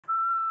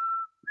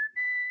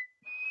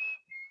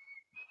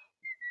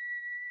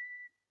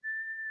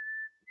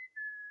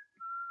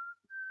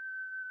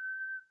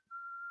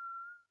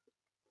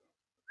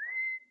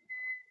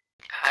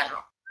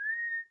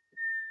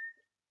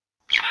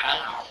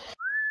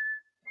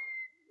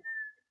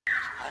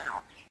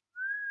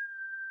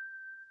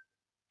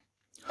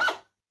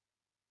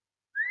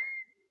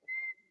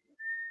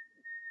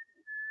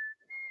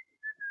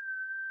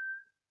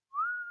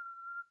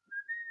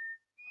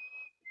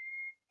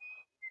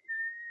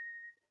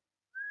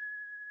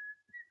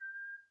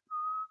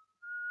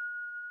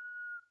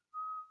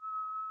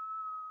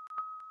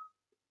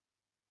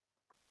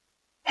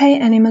Hey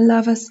animal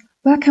lovers,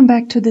 welcome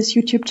back to this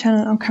YouTube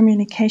channel on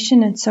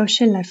communication and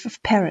social life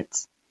of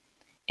parrots.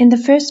 In the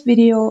first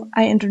video,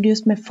 I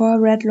introduced my 4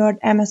 Red Lord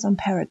Amazon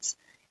parrots,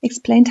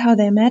 explained how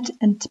they met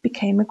and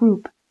became a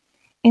group.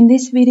 In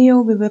this video,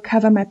 we will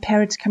cover my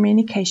parrots'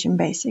 communication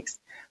basics,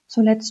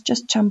 so let's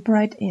just jump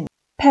right in.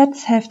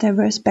 Pets have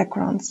diverse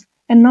backgrounds,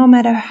 and no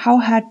matter how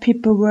hard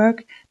people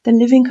work, the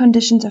living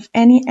conditions of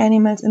any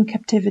animals in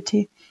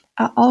captivity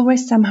are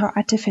always somehow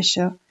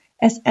artificial,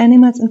 as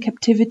animals in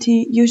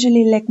captivity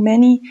usually lack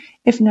many,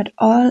 if not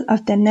all,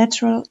 of their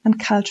natural and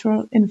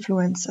cultural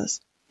influences.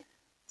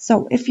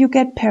 So if you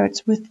get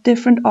parrots with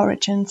different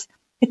origins,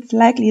 it's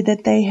likely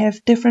that they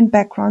have different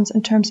backgrounds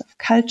in terms of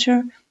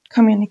culture,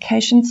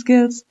 communication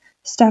skills,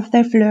 stuff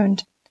they've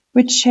learned,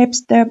 which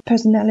shapes their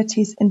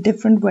personalities in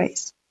different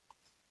ways.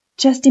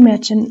 Just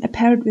imagine a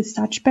parrot with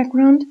such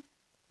background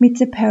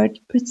meets a parrot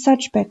with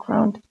such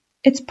background.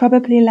 It's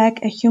probably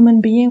like a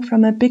human being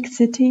from a big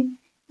city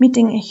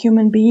meeting a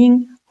human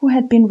being who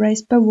had been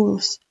raised by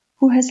wolves,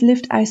 who has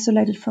lived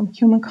isolated from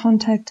human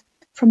contact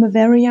from a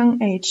very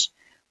young age,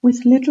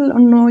 with little or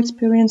no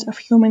experience of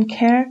human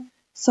care,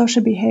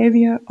 social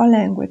behavior, or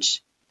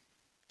language.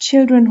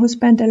 Children who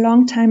spend a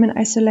long time in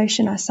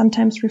isolation are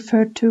sometimes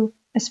referred to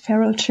as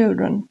feral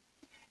children.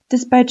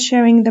 Despite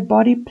sharing the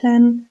body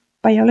plan,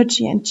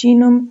 biology, and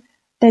genome,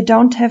 they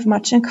don't have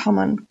much in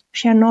common,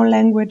 share no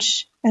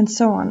language, and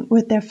so on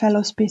with their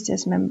fellow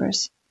species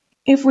members.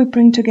 If we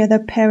bring together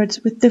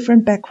parrots with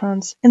different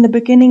backgrounds, in the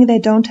beginning they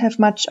don't have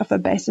much of a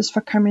basis for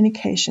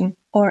communication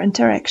or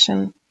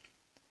interaction.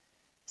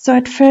 So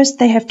at first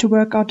they have to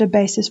work out a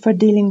basis for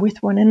dealing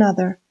with one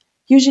another.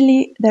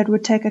 Usually that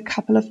would take a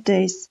couple of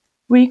days,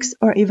 weeks,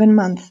 or even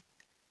months.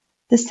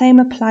 The same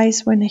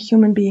applies when a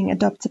human being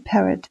adopts a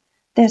parrot.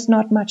 There's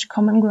not much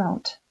common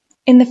ground.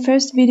 In the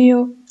first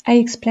video, I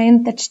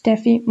explained that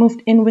Steffi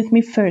moved in with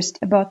me first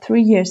about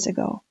 3 years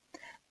ago.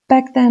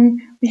 Back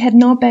then, we had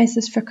no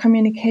basis for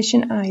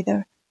communication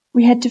either.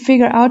 We had to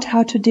figure out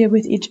how to deal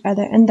with each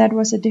other, and that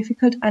was a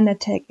difficult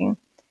undertaking,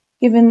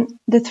 given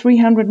the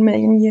 300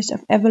 million years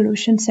of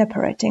evolution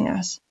separating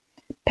us.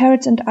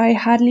 Parrots and I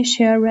hardly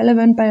share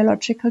relevant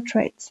biological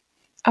traits.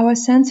 Our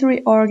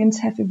sensory organs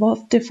have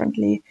evolved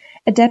differently,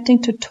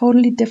 adapting to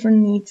totally different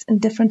needs in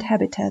different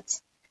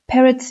habitats.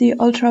 Parrots see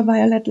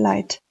ultraviolet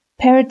light.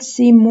 Parrots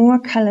see more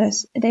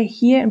colors. They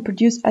hear and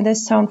produce other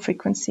sound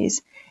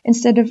frequencies.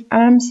 Instead of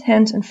arms,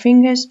 hands, and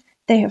fingers,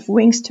 they have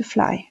wings to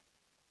fly.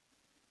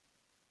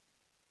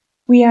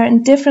 We are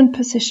in different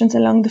positions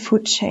along the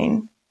food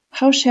chain.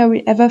 How shall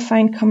we ever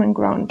find common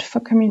ground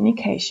for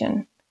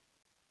communication?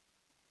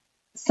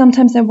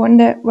 Sometimes I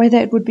wonder whether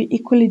it would be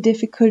equally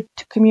difficult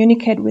to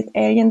communicate with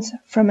aliens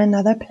from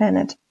another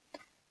planet.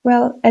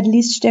 Well, at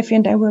least Steffi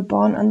and I were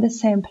born on the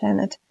same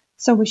planet,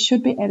 so we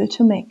should be able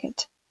to make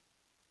it.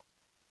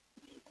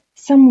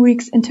 Some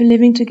weeks into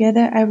living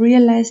together, I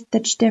realized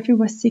that Steffi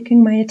was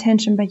seeking my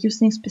attention by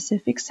using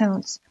specific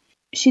sounds.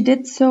 She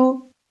did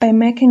so by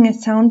making a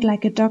sound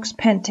like a dog's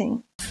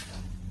panting.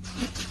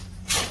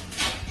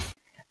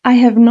 I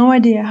have no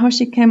idea how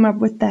she came up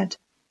with that.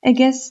 I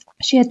guess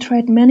she had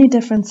tried many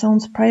different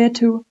sounds prior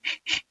to,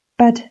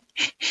 but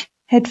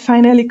had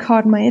finally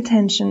caught my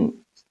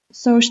attention.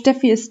 So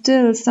Steffi is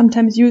still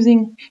sometimes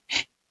using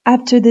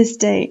up to this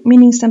day,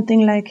 meaning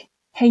something like,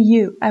 "Hey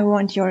you, I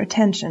want your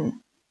attention."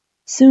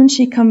 Soon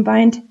she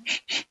combined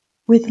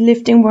with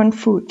lifting one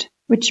foot,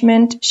 which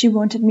meant she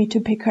wanted me to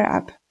pick her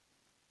up.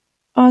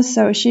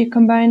 Also, she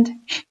combined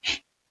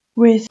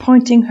with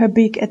pointing her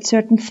beak at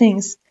certain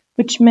things,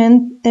 which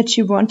meant that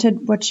she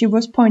wanted what she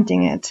was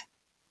pointing at.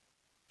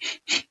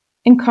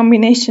 In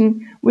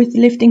combination with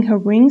lifting her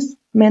wings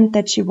meant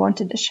that she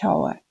wanted a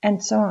shower,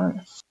 and so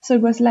on. So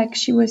it was like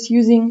she was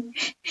using,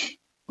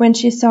 when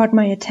she sought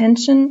my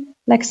attention,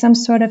 like some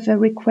sort of a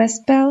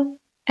request bell.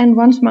 And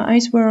once my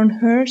eyes were on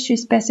her, she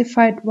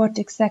specified what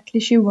exactly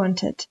she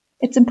wanted.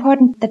 It's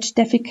important that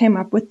Steffi came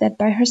up with that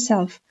by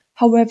herself.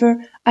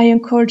 However, I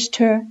encouraged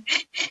her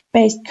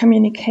based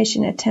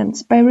communication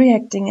attempts by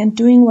reacting and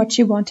doing what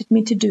she wanted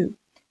me to do.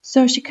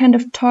 So she kind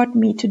of taught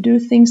me to do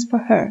things for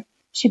her.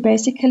 She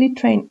basically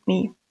trained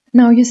me.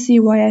 Now you see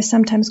why I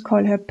sometimes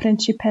call her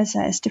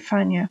Principessa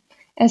Estefania,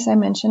 as I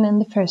mentioned in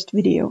the first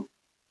video.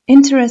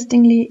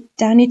 Interestingly,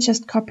 Danny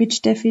just copied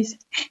Steffi's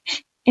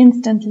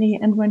instantly,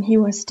 and when he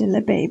was still a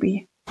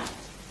baby.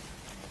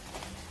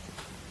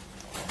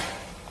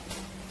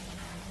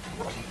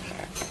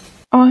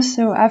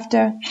 Also,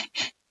 after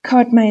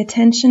caught my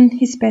attention,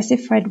 he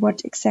specified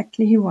what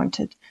exactly he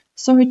wanted,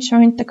 so he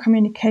joined the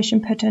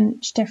communication pattern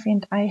Steffi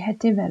and I had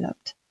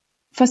developed.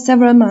 For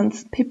several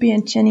months, Pippi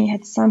and Jenny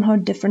had somehow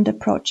different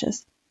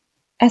approaches.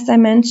 As I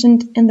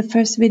mentioned in the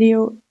first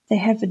video, they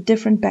have a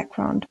different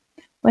background.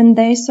 When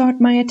they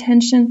sought my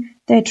attention,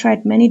 they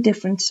tried many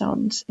different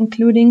sounds,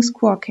 including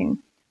squawking,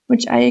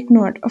 which I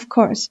ignored, of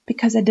course,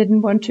 because I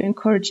didn't want to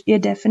encourage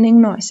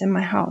ear-deafening noise in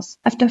my house.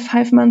 After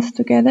 5 months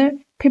together,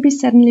 Pippi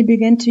suddenly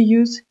began to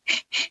use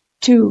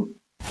too.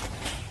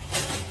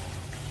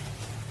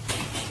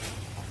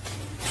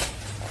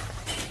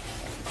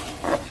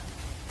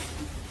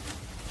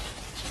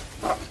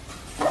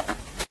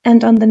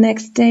 And on the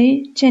next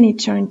day, Jenny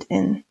joined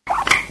in.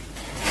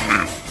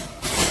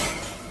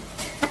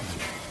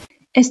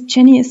 As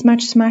Jenny is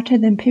much smarter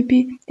than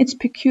Pippi, it's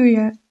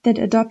peculiar that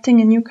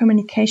adopting a new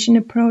communication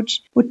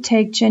approach would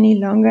take Jenny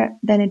longer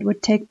than it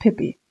would take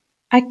Pippi.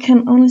 I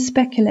can only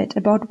speculate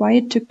about why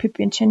it took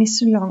Pippi and Jenny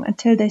so long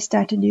until they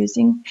started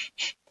using.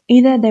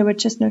 Either they were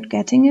just not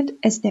getting it,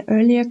 as their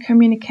earlier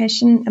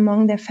communication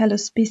among their fellow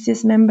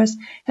species members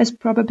has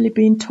probably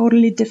been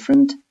totally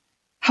different.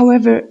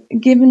 However,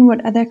 given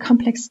what other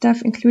complex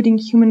stuff, including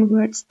human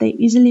words, they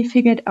easily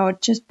figured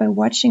out just by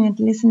watching and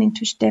listening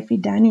to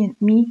Steffi, Dani and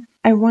me,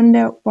 I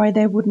wonder why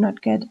they would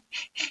not get.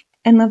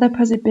 Another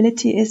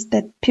possibility is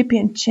that Pippi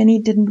and Jenny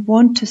didn't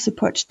want to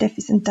support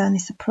Steffi's and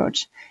Dani's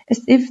approach,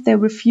 as if they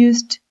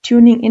refused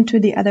tuning into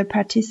the other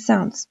party's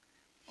sounds.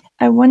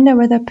 I wonder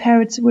whether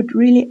parrots would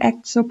really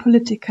act so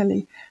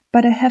politically,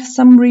 but I have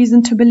some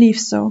reason to believe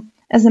so,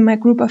 as in my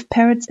group of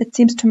parrots it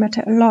seems to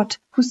matter a lot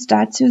who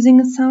starts using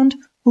a sound,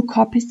 who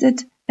copies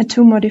it, and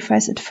who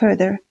modifies it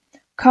further.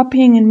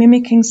 Copying and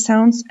mimicking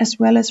sounds, as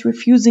well as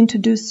refusing to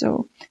do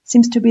so,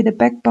 seems to be the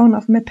backbone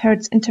of my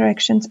parrots'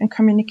 interactions and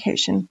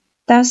communication.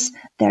 Thus,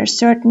 there are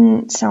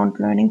certain sound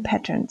learning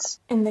patterns.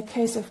 In the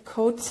case of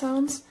code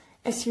sounds,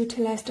 as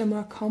utilized in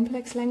more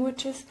complex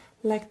languages,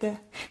 like the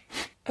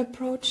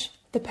approach,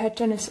 the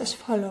pattern is as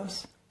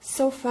follows.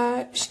 So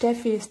far,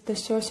 Steffi is the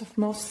source of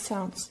most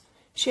sounds.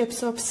 She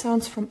absorbs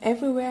sounds from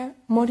everywhere,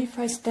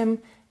 modifies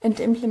them, and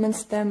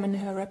implements them in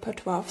her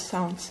repertoire of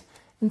sounds,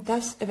 and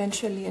thus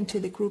eventually into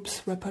the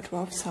group's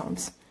repertoire of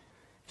sounds.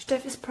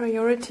 Steffi's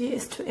priority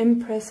is to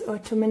impress or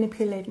to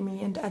manipulate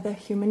me and other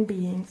human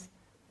beings.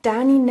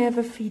 Dani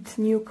never feeds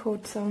new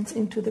code sounds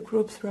into the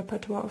group's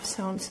repertoire of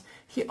sounds.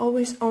 He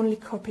always only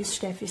copies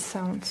Steffi's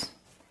sounds.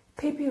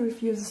 Pippi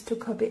refuses to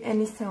copy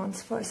any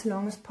sounds for as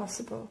long as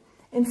possible.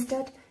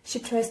 Instead, she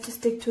tries to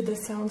stick to the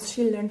sounds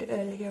she learned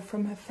earlier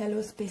from her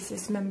fellow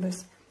species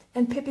members,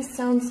 and Pippi's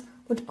sounds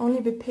would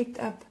only be picked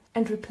up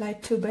and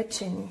replied to by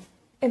Jenny.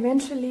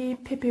 Eventually,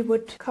 Pippi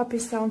would copy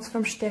sounds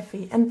from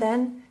Steffi, and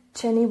then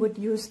Jenny would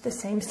use the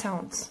same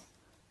sounds.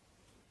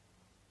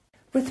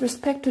 With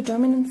respect to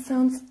dominant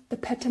sounds, the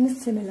pattern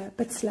is similar,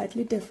 but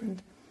slightly different.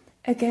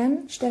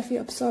 Again, Steffi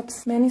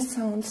absorbs many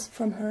sounds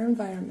from her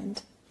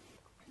environment.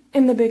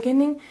 In the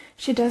beginning,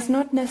 she does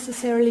not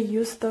necessarily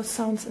use those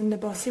sounds in the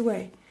bossy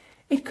way.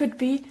 It could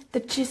be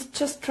that she's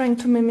just trying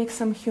to mimic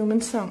some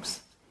human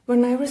songs.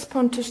 When I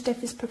respond to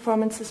Steffi's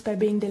performances by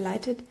being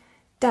delighted,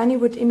 Dani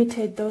would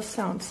imitate those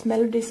sounds,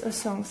 melodies or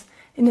songs,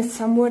 in a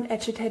somewhat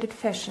agitated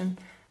fashion,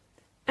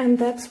 and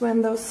that's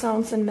when those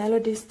sounds and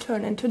melodies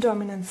turn into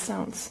dominant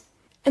sounds.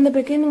 In the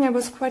beginning I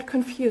was quite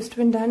confused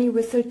when Dani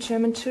whistled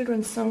German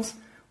children's songs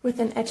with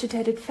an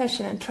agitated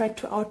fashion and tried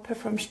to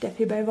outperform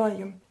Steffi by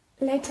volume.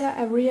 Later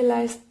I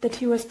realized that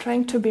he was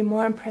trying to be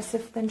more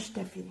impressive than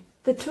Steffi.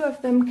 The two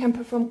of them can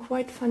perform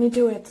quite funny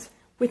duets,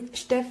 with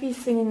Steffi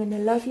singing in a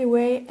lovely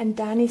way and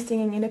Dani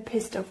singing in a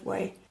pissed off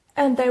way,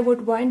 and they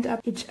would wind up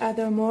each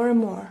other more and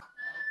more.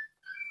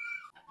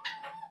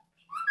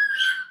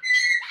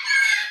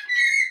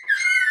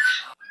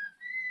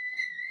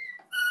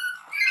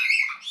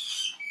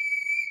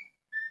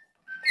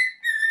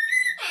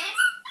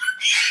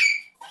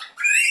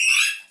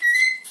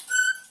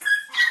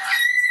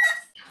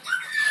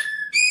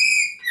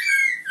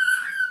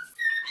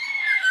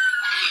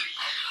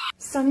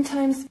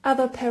 Sometimes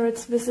other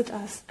parrots visit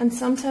us, and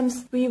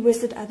sometimes we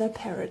visit other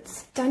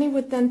parrots. Dani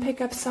would then pick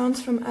up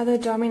sounds from other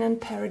dominant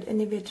parrot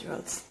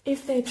individuals.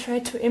 If they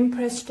tried to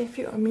impress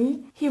Steffi or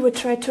me, he would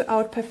try to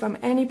outperform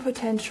any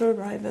potential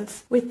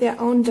rivals with their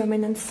own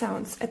dominant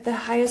sounds at the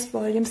highest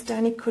volumes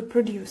Dani could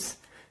produce.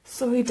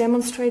 So he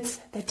demonstrates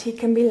that he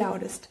can be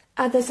loudest.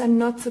 Others are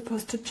not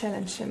supposed to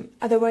challenge him,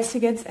 otherwise he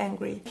gets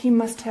angry. He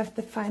must have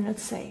the final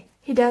say.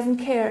 He doesn't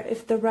care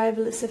if the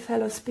rival is a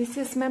fellow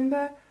species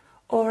member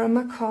or a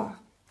macaw.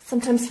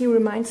 Sometimes he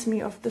reminds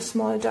me of the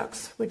small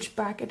dogs which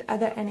bark at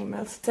other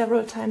animals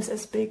several times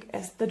as big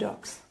as the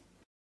dogs.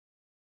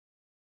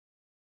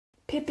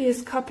 Pippi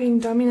is copying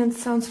dominant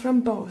sounds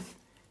from both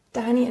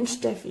Dani and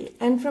Steffi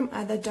and from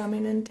other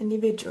dominant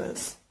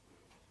individuals.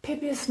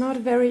 Pippi is not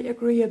very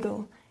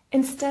agreeable.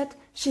 Instead,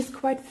 she's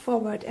quite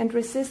forward and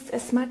resists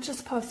as much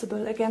as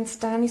possible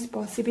against Dani's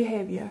bossy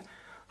behavior.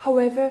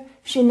 However,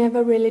 she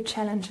never really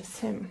challenges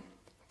him.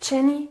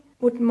 Jenny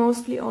would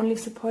mostly only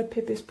support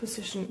Pippi's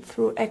position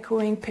through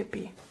echoing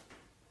Pippi.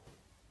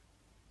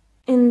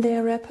 In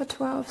their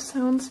repertoire of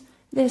sounds,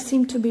 there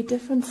seem to be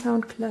different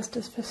sound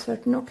clusters for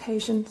certain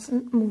occasions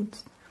and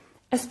moods.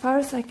 As far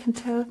as I can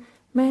tell,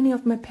 many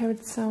of my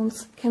parrot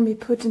sounds can be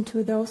put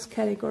into those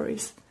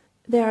categories.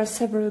 There are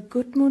several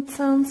good mood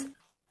sounds,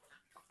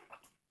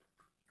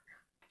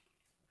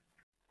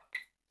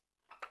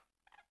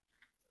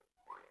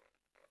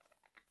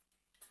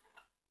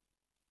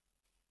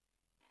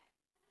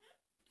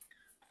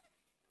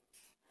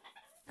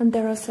 and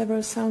there are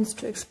several sounds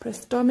to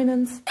express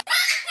dominance,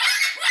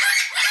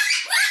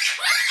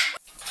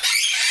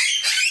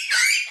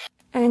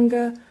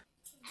 anger,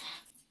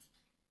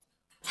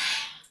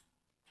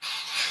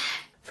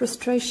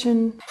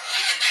 frustration,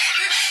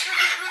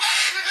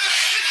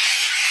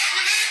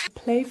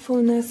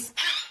 playfulness,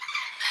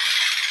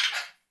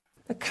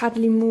 a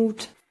cuddly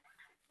mood,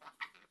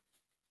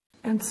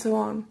 and so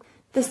on.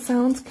 The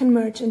sounds can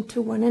merge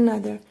into one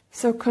another,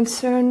 so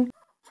concern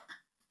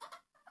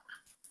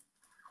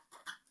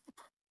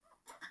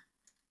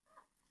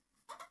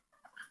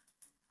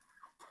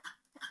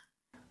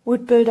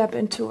would build up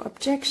into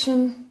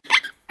objection,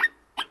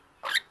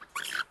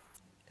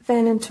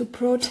 then into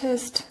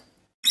protest,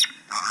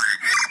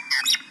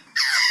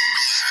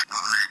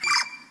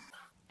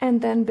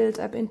 and then build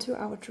up into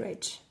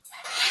outrage.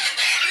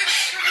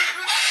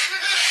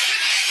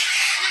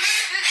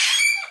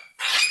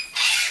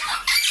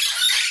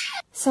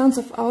 Sounds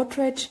of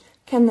outrage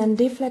can then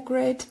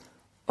deflagrate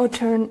or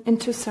turn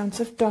into sounds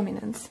of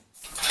dominance.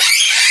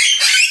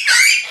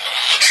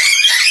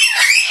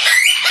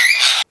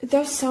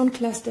 Those sound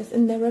clusters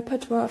in their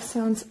repertoire of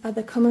sounds are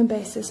the common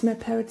basis my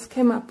parrots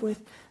came up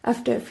with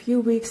after a few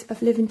weeks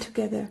of living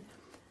together.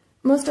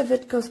 Most of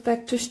it goes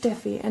back to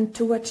Steffi and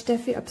to what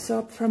Steffi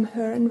absorbed from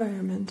her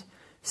environment.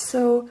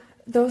 So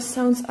those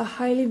sounds are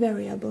highly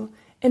variable.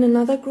 In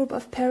another group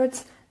of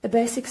parrots, the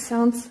basic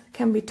sounds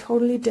can be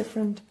totally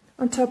different.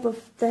 On top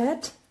of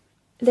that,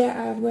 there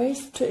are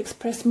ways to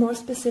express more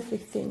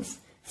specific things,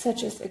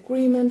 such as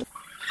agreement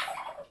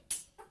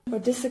or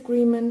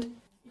disagreement,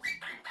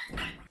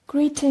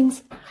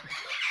 greetings,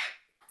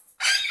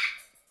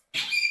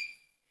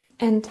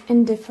 and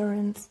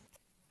indifference,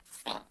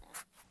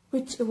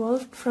 which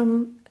evolved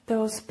from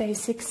those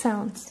basic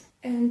sounds.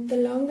 And the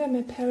longer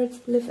my parrots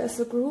live as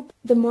a group,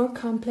 the more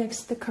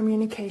complex the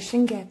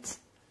communication gets.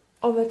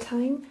 Over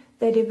time,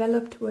 they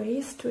developed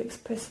ways to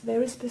express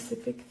very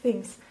specific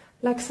things,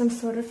 like some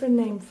sort of a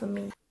name for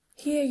me.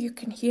 Here you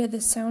can hear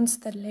the sounds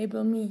that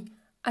label me.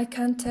 I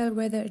can't tell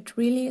whether it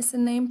really is a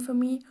name for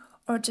me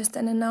or just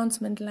an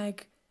announcement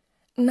like,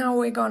 "Now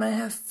we're gonna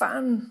have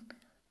fun."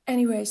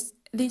 Anyways,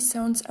 these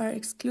sounds are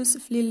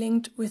exclusively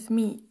linked with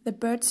me. The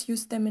birds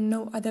use them in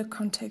no other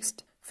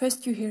context.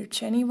 First you hear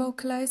Jenny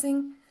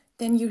vocalizing,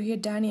 then you hear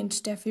Dani and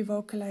Steffi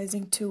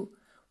vocalizing too,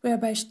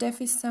 whereby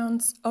Steffi's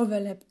sounds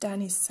overlap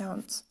Dani's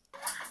sounds.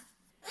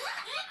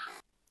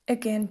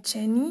 Again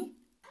Jenny,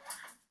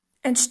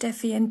 and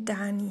Steffi and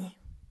Dani.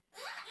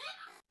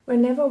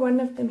 Whenever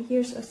one of them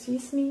hears or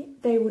sees me,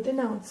 they would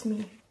announce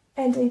me.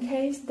 And in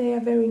case they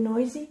are very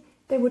noisy,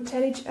 they would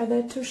tell each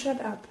other to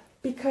shut up,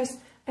 because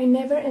I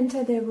never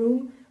enter their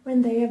room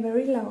when they are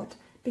very loud,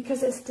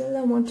 because I still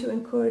don't want to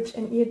encourage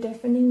an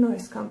ear-deafening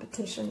noise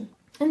competition.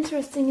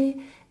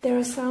 Interestingly, there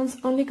are sounds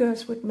only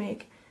girls would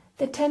make.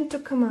 They tend to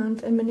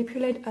command and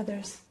manipulate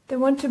others. They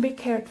want to be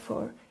cared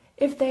for.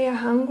 If they are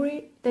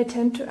hungry, they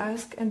tend to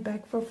ask and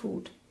beg for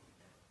food.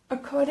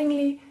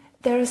 Accordingly,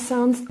 there are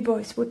sounds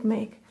boys would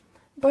make.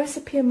 Boys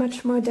appear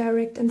much more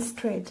direct and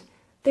straight.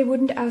 They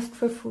wouldn't ask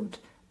for food,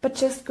 but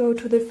just go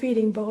to the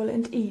feeding bowl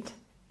and eat.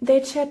 They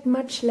chat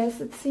much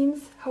less, it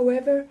seems.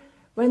 However,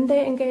 when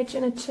they engage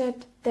in a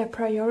chat, their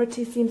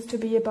priority seems to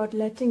be about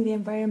letting the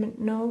environment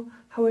know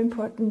how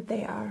important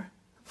they are.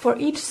 For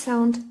each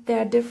sound,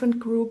 there are different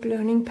group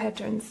learning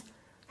patterns.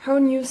 How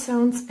new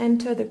sounds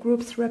enter the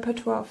group's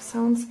repertoire of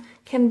sounds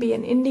can be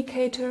an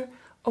indicator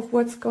of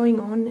what's going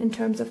on in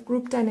terms of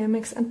group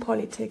dynamics and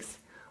politics.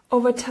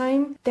 Over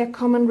time, their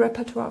common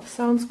repertoire of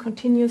sounds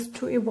continues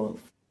to evolve.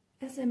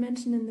 As I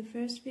mentioned in the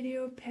first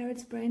video,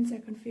 parrots' brains are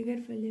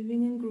configured for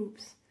living in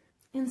groups.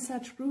 In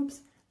such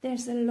groups,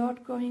 there's a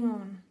lot going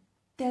on.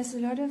 There's a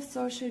lot of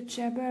social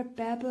jabber,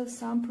 babble,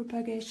 sound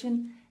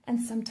propagation,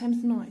 and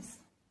sometimes noise.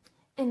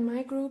 In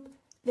my group,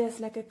 there's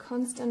like a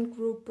constant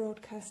group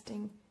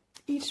broadcasting.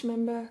 Each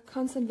member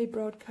constantly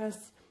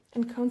broadcasts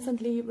and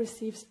constantly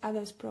receives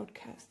others'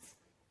 broadcasts.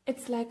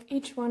 It's like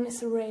each one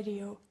is a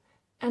radio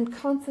and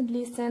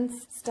constantly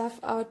sends stuff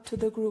out to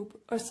the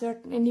group or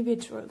certain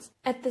individuals.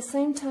 At the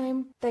same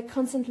time, they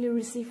constantly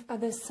receive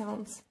other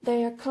sounds.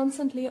 They are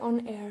constantly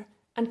on air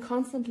and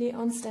constantly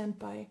on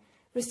standby,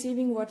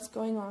 receiving what's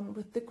going on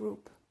with the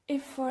group.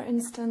 If, for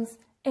instance,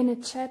 in a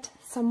chat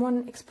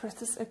someone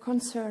expresses a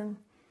concern,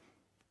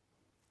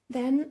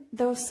 then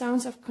those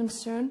sounds of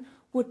concern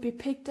would be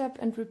picked up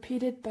and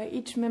repeated by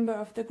each member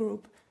of the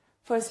group,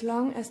 for as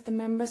long as the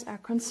members are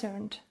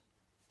concerned.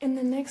 In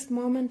the next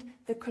moment,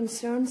 the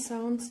concern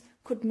sounds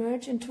could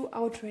merge into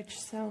outrage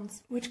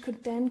sounds, which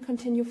could then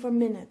continue for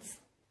minutes,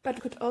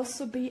 but could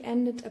also be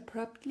ended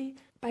abruptly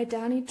by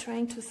Dani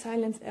trying to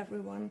silence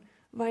everyone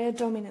via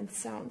dominance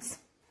sounds.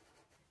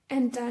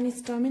 And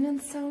Dani's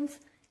dominance sounds,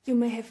 you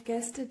may have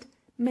guessed it,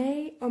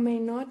 may or may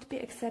not be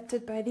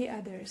accepted by the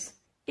others.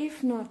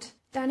 If not,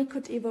 Dani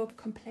could evoke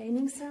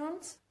complaining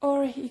sounds,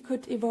 or he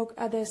could evoke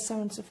other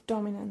sounds of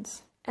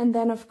dominance, and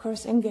then of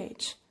course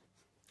engage.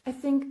 I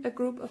think a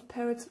group of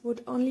parrots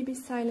would only be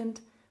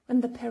silent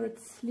when the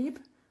parrots sleep,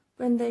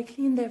 when they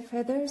clean their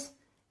feathers,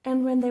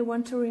 and when they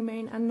want to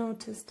remain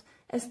unnoticed,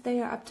 as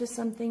they are up to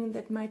something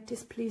that might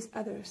displease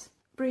others.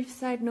 Brief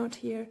side note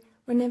here,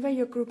 whenever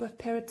your group of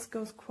parrots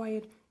goes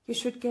quiet, you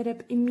should get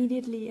up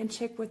immediately and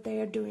check what they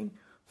are doing.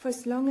 For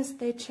as long as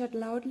they chat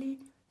loudly,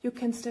 you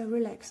can stay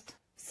relaxed.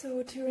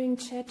 So during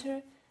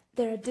chatter,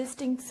 there are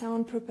distinct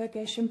sound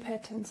propagation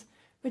patterns,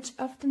 which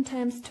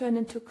oftentimes turn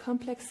into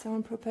complex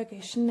sound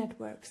propagation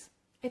networks.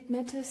 It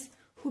matters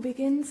who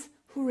begins,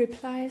 who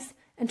replies,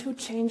 and who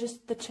changes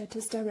the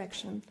chatter's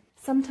direction.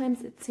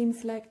 Sometimes it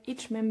seems like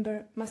each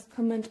member must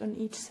comment on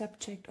each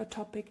subject or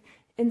topic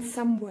in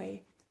some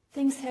way.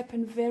 Things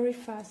happen very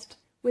fast.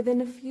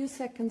 Within a few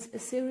seconds, a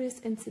serious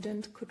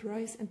incident could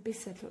rise and be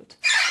settled.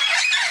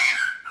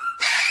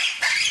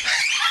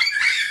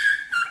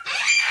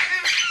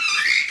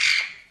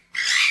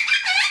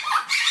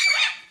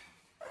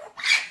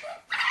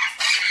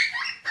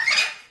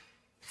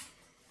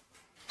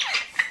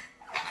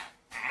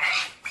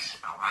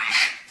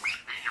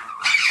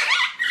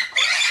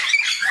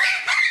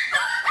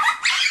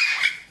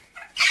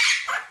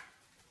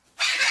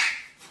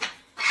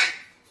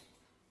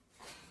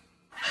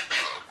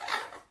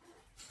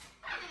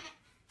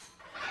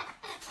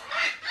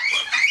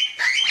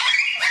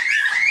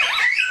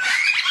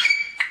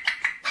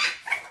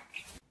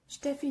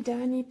 Steffi,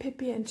 Dani,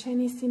 Pippi and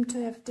Jenny seem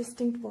to have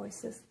distinct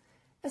voices.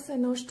 As I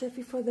know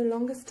Steffi for the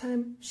longest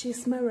time,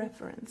 she's my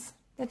reference.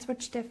 That's what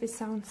Steffi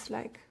sounds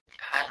like.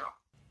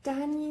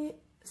 Dani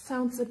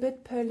sounds a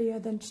bit pearlier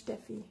than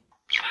Steffi.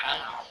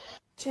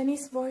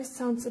 Jenny's voice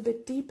sounds a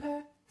bit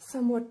deeper,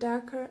 somewhat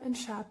darker and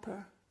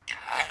sharper.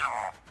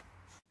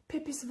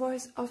 Pippi's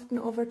voice often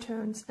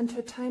overturns and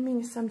her timing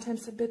is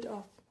sometimes a bit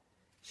off.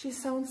 She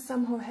sounds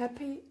somehow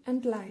happy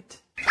and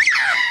light.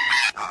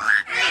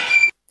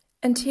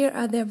 And here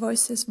are their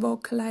voices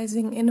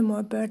vocalizing in a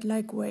more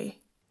bird-like way.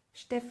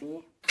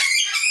 Steffi,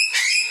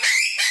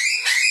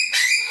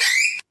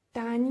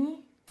 Dani,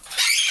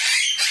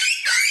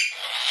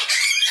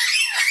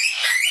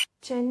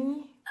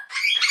 Jenny,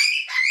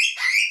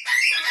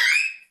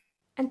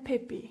 and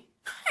Pippi.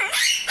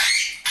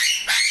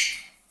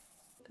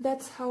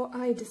 That's how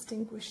I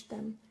distinguish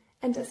them,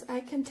 and as I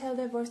can tell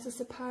their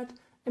voices apart,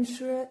 I'm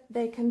sure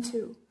they can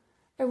too.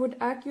 I would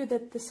argue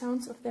that the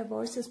sounds of their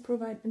voices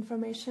provide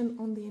information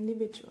on the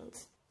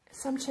individuals.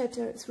 Some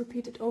chatter is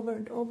repeated over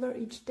and over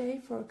each day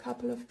for a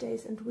couple of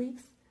days and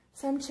weeks.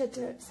 Some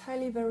chatter is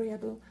highly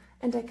variable,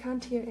 and I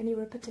can't hear any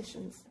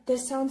repetitions. The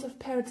sounds of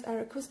parrots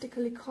are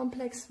acoustically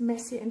complex,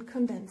 messy, and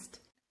condensed.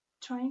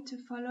 Trying to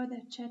follow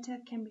their chatter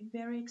can be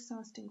very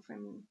exhausting for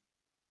me.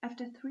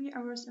 After 3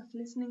 hours of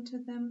listening to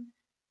them,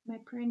 my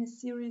brain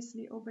is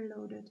seriously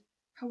overloaded.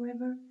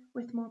 However,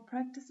 with more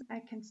practice, I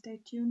can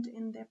stay tuned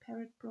in their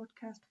parrot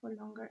broadcast for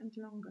longer and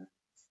longer.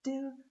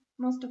 Still,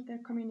 most of their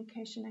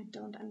communication I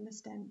don't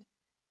understand.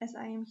 As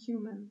I am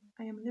human,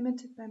 I am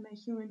limited by my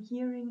human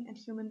hearing and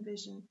human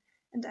vision,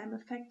 and I am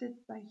affected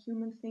by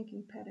human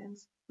thinking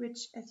patterns,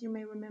 which, as you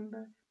may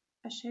remember,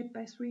 are shaped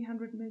by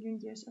 300 million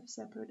years of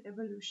separate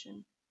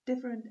evolution,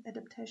 different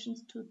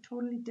adaptations to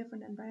totally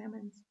different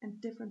environments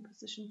and different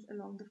positions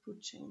along the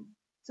food chain.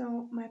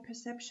 So my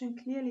perception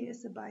clearly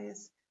is a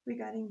bias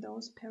regarding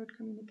those parrot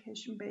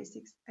communication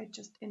basics I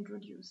just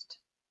introduced.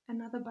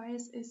 Another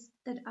bias is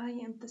that I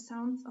and the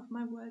sounds of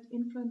my world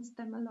influence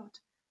them a lot.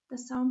 The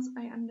sounds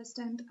I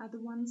understand are the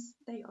ones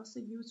they also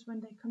use when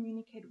they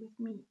communicate with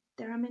me.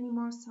 There are many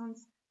more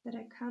sounds that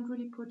I can't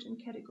really put in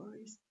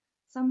categories.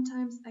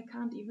 Sometimes I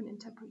can't even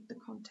interpret the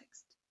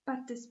context.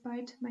 But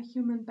despite my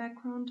human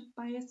background,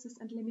 biases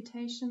and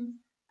limitations,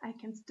 I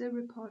can still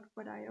report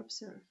what I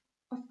observe.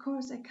 Of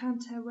course, I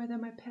can't tell whether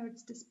my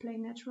parrots display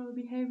natural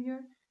behavior,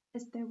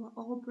 as they were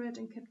all bred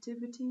in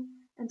captivity,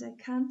 and I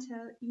can't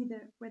tell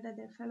either whether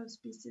their fellow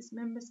species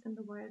members in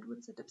the wild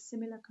would set up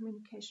similar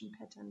communication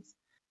patterns.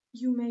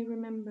 You may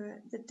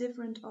remember the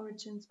different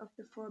origins of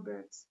the four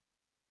birds,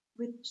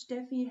 with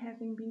Steffi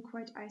having been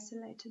quite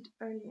isolated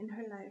early in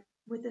her life,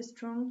 with a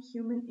strong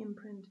human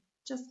imprint,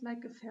 just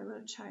like a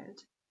feral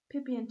child.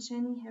 Pippi and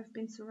Jenny have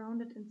been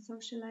surrounded and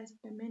socialized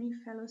by many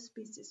fellow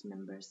species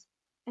members,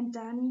 and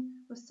Dani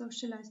was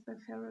socialized by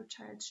feral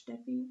child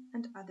Steffi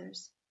and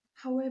others.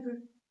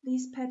 However,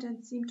 these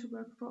patterns seem to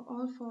work for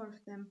all four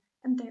of them,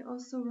 and they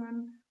also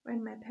run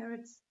when my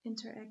parrots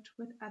interact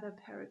with other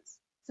parrots.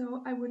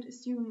 So I would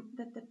assume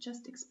that the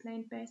just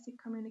explained basic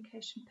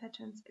communication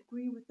patterns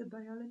agree with the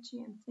biology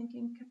and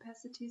thinking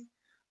capacities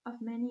of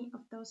many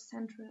of those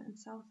Central and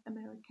South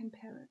American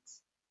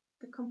parrots.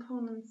 The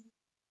components: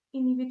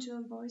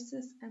 individual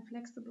voices and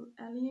flexible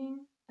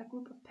allying. A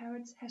group of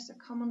parrots has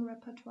a common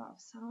repertoire of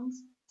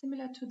sounds,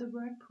 similar to the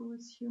word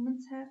pools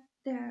humans have.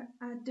 There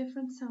are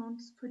different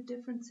sounds for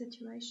different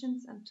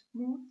situations and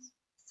moods.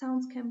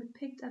 Sounds can be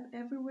picked up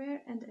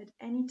everywhere and at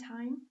any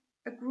time.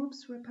 A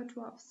group's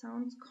repertoire of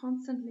sounds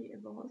constantly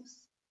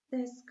evolves.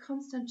 There's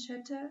constant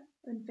chatter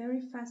and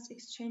very fast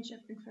exchange of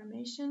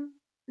information.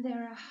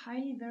 There are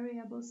highly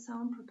variable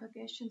sound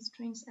propagation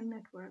strings and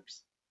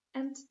networks.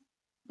 And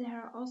there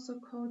are also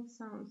code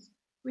sounds,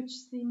 which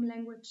seem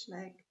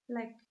language-like,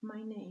 like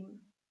my name.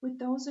 With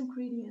those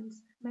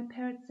ingredients, my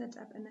parrots set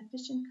up an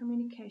efficient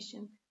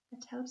communication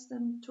that helps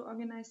them to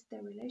organize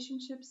their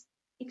relationships,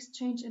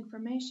 exchange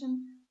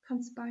information,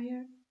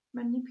 conspire,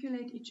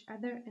 manipulate each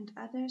other and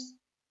others,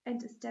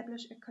 and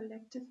establish a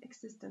collective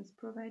existence,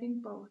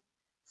 providing both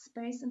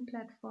space and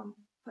platform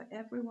for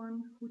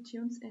everyone who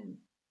tunes in.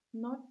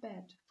 Not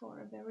bad for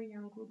a very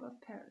young group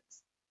of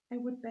parrots. I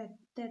would bet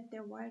that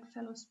their wild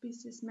fellow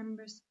species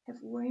members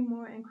have way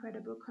more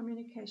incredible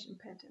communication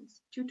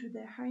patterns due to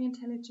their high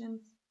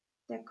intelligence,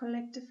 their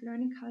collective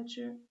learning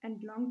culture,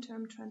 and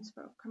long-term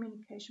transfer of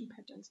communication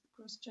patterns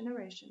across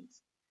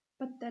generations.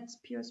 But that's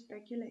pure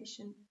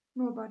speculation.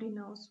 Nobody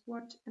knows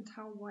what and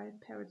how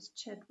wild parrots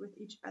chat with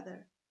each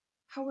other.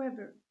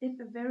 However, if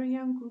a very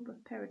young group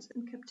of parrots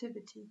in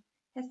captivity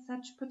has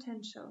such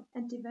potential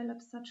and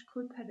develops such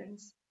cool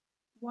patterns,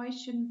 why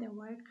shouldn't their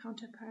wild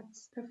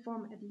counterparts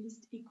perform at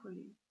least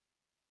equally?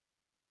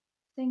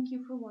 Thank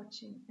you for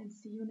watching and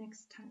see you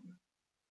next time.